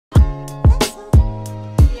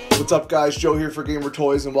What's up guys, Joe here for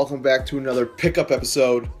GamerToyz and welcome back to another pickup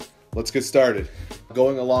episode. Let's get started.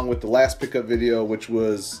 Going along with the last pickup video, which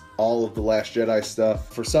was all of the Last Jedi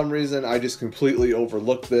stuff. For some reason, I just completely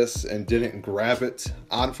overlooked this and didn't grab it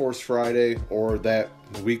on Force Friday or that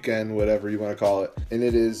weekend, whatever you want to call it. And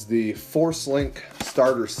it is the Force Link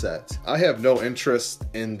starter set. I have no interest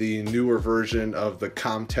in the newer version of the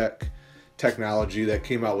Comtech technology that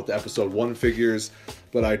came out with the Episode 1 figures,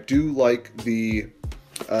 but I do like the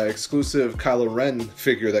exclusive Kylo Ren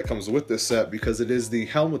figure that comes with this set because it is the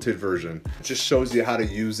helmeted version. It just shows you how to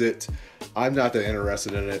use it. I'm not that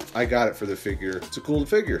interested in it. I got it for the figure. It's a cool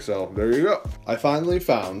figure, so there you go. I finally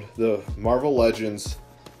found the Marvel Legends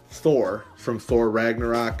Thor from Thor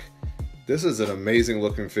Ragnarok. This is an amazing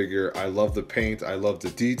looking figure. I love the paint. I love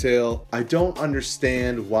the detail. I don't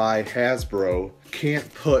understand why Hasbro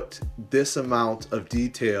can't put this amount of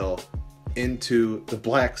detail into the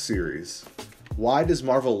Black Series. Why does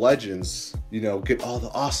Marvel Legends, get all the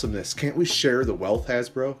awesomeness? Can't we share the wealth,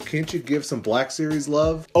 Hasbro? Can't you give some Black Series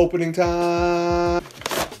love? Opening time!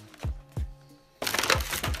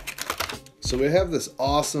 So we have this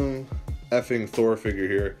awesome effing Thor figure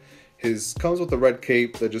here. His comes with the red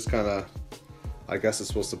cape that just kind of, I guess it's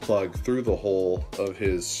supposed to plug through the hole of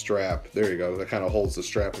his strap. There you go, that kind of holds the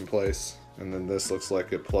strap in place. And then this looks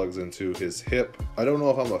like it plugs into his hip. I don't know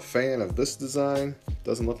if I'm a fan of this design.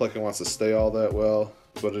 Doesn't look like it wants to stay all that well,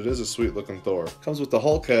 but it is a sweet looking Thor. Comes with the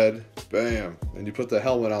Hulk head, bam, and you put the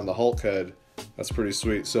helmet on the Hulk head. That's pretty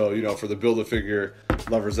sweet. So, for the Build-A-Figure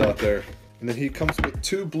lovers out there. And then he comes with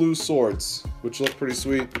two blue swords, which look pretty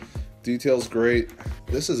sweet. Detail's great.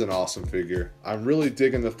 This is an awesome figure. I'm really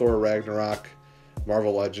digging the Thor Ragnarok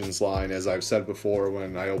Marvel Legends line, as I've said before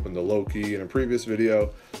when I opened the Loki in a previous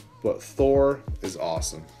video. But Thor is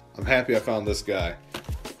awesome. I'm happy I found this guy.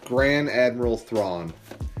 Grand Admiral Thrawn.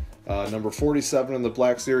 Number 47 in the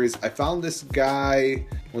Black Series. I found this guy,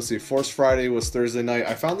 let's see, Force Friday was Thursday night.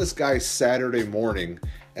 I found this guy Saturday morning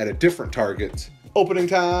at a different Target. Opening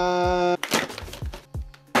time!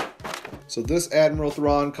 So this Admiral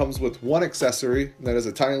Thrawn comes with one accessory. That is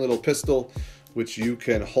a tiny little pistol, which you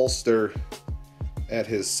can holster at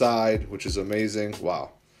his side, which is amazing.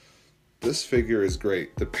 Wow. This figure is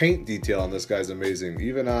great. The paint detail on this guy's amazing.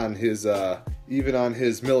 Even on his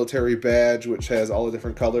military badge, which has all the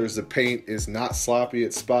different colors, the paint is not sloppy,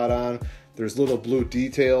 it's spot on. There's little blue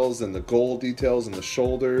details and the gold details in the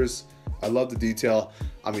shoulders. I love the detail.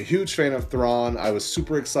 I'm a huge fan of Thrawn. I was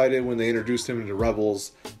super excited when they introduced him into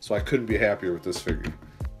Rebels, so I couldn't be happier with this figure.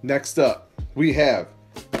 Next up, we have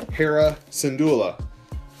Hera Syndulla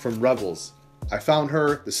from Rebels. I found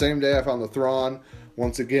her the same day I found the Thrawn.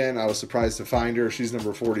 Once again, I was surprised to find her. She's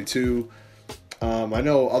number 42. I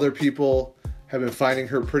know other people have been finding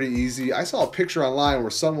her pretty easy. I saw a picture online where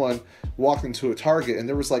someone walked into a Target and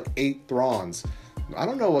there was like 8 Thrawns. I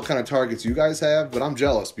don't know what kind of Targets you guys have, but I'm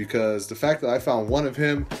jealous because the fact that I found one of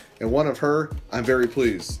him and one of her, I'm very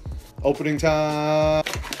pleased. Opening time.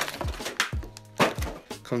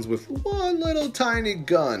 Comes with one little tiny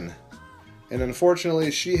gun. And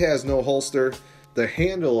unfortunately, she has no holster. The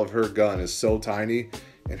handle of her gun is so tiny,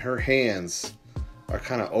 and her hands are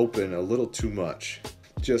kind of open a little too much.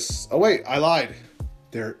 Oh wait, I lied.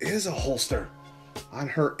 There is a holster on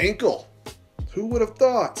her ankle. Who would have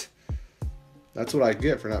thought? That's what I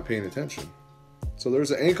get for not paying attention. So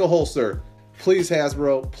there's an ankle holster. Please,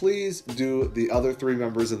 Hasbro, please do the other 3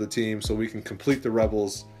 members of the team so we can complete the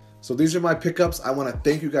Rebels. So these are my pickups. I want to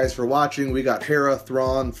thank you guys for watching. We got Hera,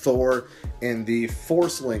 Thrawn, Thor, and the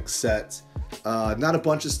Force Link set. Not a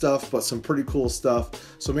bunch of stuff, but some pretty cool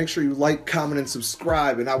stuff. So make sure you like, comment, and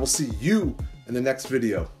subscribe, and I will see you in the next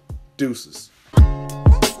video. Deuces.